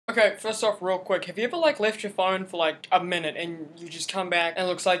Okay, first off, real quick, have you ever like left your phone for like a minute and you just come back and it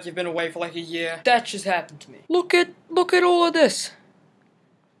looks like you've been away for like a year? That just happened to me. Look at all of this.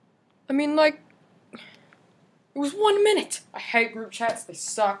 I mean, like, it was 1 minute. I hate group chats, they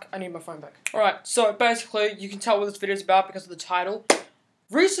suck. I need my phone back. Alright, so basically, you can tell what this video is about because of the title.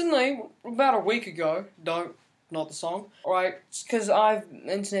 Recently, about a week ago, not the song. Alright, it's because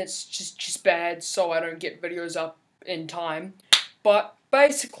internet's just bad, so I don't get videos up in time. But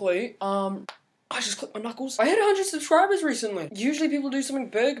basically, I just clicked my knuckles. I hit 100 subscribers recently. Usually people do something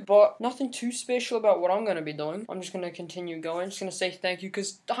big, but nothing too special about what I'm gonna be doing. I'm just gonna continue going. Just gonna say thank you,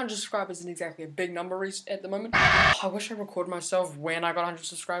 because 100 subscribers isn't exactly a big number at the moment. I wish I recorded myself when I got 100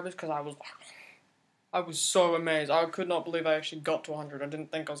 subscribers, because I was so amazed. I could not believe I actually got to 100. I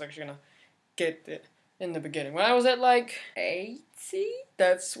didn't think I was actually gonna get it in the beginning. When I was at like 80,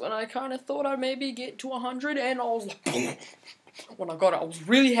 that's when I kind of thought I'd maybe get to 100, and I was like, boom. When I got it, I was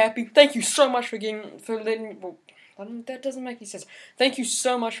really happy. Thank you so much for letting me, well, that doesn't make any sense. Thank you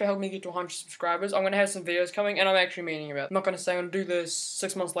so much for helping me get to 100 subscribers. I'm going to have some videos coming, and I'm actually meaning about it. I'm not going to say I'm going to do this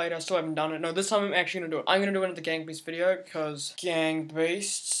 6 months later, I still haven't done it. No, this time I'm actually going to do it. I'm going to do another DatBeatz video, because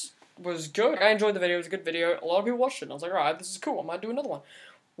DatBeatz was good. I enjoyed the video, it was a good video. A lot of people watched it, and I was like, alright, this is cool, I might do another one.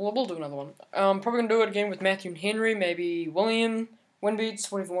 Well, we'll do another one. Probably going to do it again with Matthew and Henry, maybe William,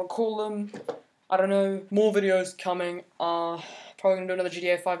 DatBeatz, whatever you want to call them. I don't know, more videos coming. Probably gonna do another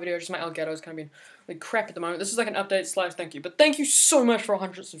GTA 5 video, just my Elgato's kind of been like crap at the moment. This is like an update / thank you. But thank you so much for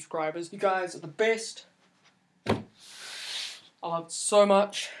 100 subscribers. You guys are the best. I love it so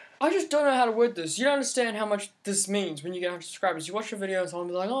much. I just don't know how to word this. You don't understand how much this means when you get 100 subscribers. You watch your videos and I'll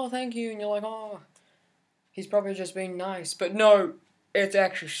be like, oh, thank you. And you're like, oh, he's probably just being nice. But no, it's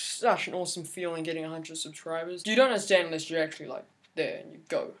actually such an awesome feeling getting 100 subscribers. You don't understand unless you're actually like there and you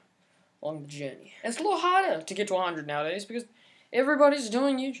go on the journey. And it's a lot harder to get to 100 nowadays because everybody's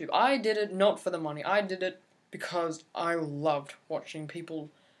doing YouTube. I did it not for the money. I did it because I loved watching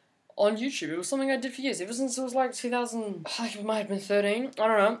people on YouTube. It was something I did for years. Ever since it was like 2000, I think it might have been 13. I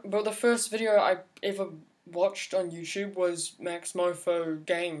don't know. But the first video I ever watched on YouTube was Max Mofo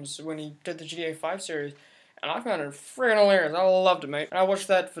Games when he did the GTA 5 series. And I found it friggin' hilarious. I loved it, mate. And I watched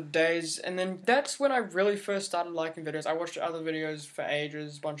that for days. And then that's when I really first started liking videos. I watched other videos for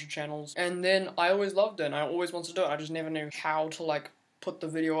ages, a bunch of channels. And then I always loved it. And I always wanted to do it. I just never knew how to, like, put the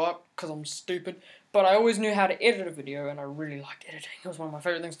video up because I'm stupid. But I always knew how to edit a video. And I really liked editing. It was one of my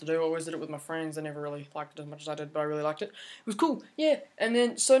favorite things to do. I always did it with my friends. I never really liked it as much as I did, but I really liked it. It was cool. Yeah. And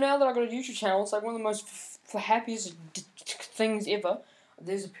then, so now that I've got a YouTube channel, it's like one of the most happiest things ever.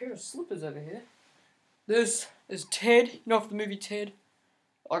 There's a pair of slippers over here. This is Ted, you know, from the movie Ted.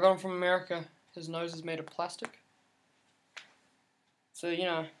 I got him from America. His nose is made of plastic. So, you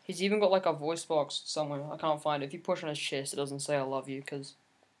know, he's even got like a voice box somewhere. I can't find it. If you push on his chest, it doesn't say I love you, because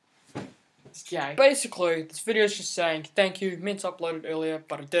it's gay. Basically, this video is just saying thank you. Meant to upload it earlier,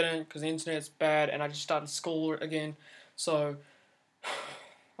 but I didn't because the internet's bad and I just started school again. So,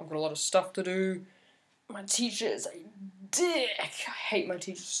 I've got a lot of stuff to do. My teacher is a dick. I hate my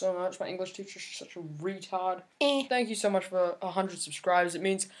teacher so much. My English teacher is such a retard. Thank you so much for 100 subscribers. It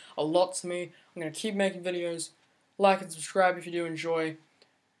means a lot to me. I'm going to keep making videos. Like and subscribe if you do enjoy.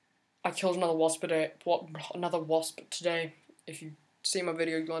 I killed another wasp today. If you see my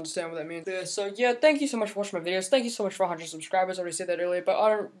video, you'll understand what that means. So yeah, thank you so much for watching my videos. Thank you so much for 100 subscribers. I already said that earlier, but I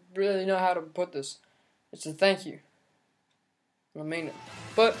don't really know how to put this. It's a thank you. I mean it.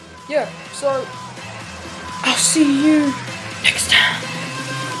 But yeah, so I'll see you next time.